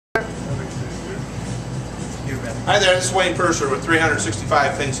Hi there, this is Wayne Purser with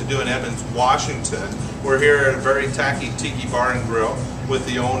 365 Things to Do in Edmonds, Washington. We're here at a very Taki Tiki Bar and Grill with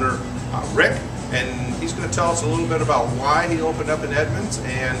the owner, Rick, and he's going to tell us a little bit about why he opened up in Edmonds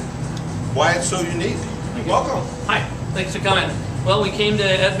and why it's so unique. Welcome. Hi, thanks for coming. Well, we came to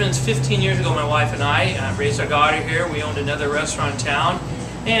Edmonds 15 years ago, my wife and I. Raised our daughter here. We owned another restaurant in town.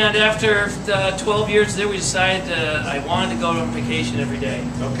 And after 12 years there, we decided I wanted to go on vacation every day.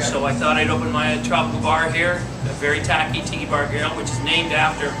 Okay. So I thought I'd open my tropical bar here, a very Taki Tiki Bar Grill, which is named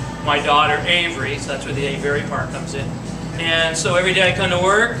after my daughter Avery, so that's where the Avery part comes in. And so every day I come to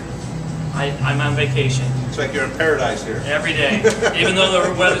work, I'm on vacation. It's like you're in paradise here. Every day. Even though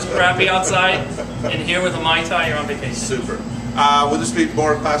the weather's crappy outside, and here with a Mai Tai, you're on vacation. Super. Would this be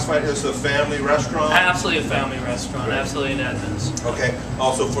more classified as a family restaurant? Absolutely a family restaurant, absolutely in Edmonds. Okay.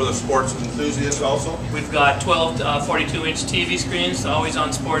 Also for the sports enthusiasts also? We've got 12 42-inch TV screens, always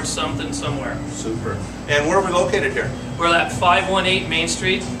on sports something somewhere. Super. And where are we located here? We're at 518 Main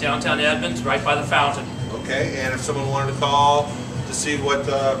Street, downtown Edmonds, right by the fountain. Okay, and if someone wanted to call to see what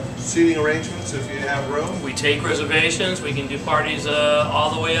seating arrangements, if you have room? We take reservations. We can do parties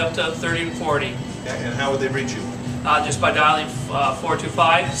all the way up to 30 and 40. Okay, and how would they reach you? Just by dialing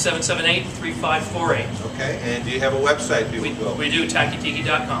 425-778-3548. Okay, and do you have a website people go? We do,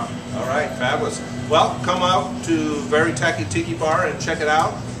 takitiki.com. All right, fabulous. Well, come out to Very Taki Tiki Bar and check it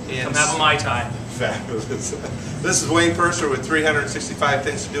out. And Come have a Mai Tai. Fabulous. This is Wayne Purser with 365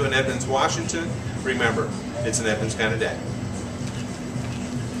 Things to Do in Edmonds, Washington. Remember, it's an Edmonds kind of day.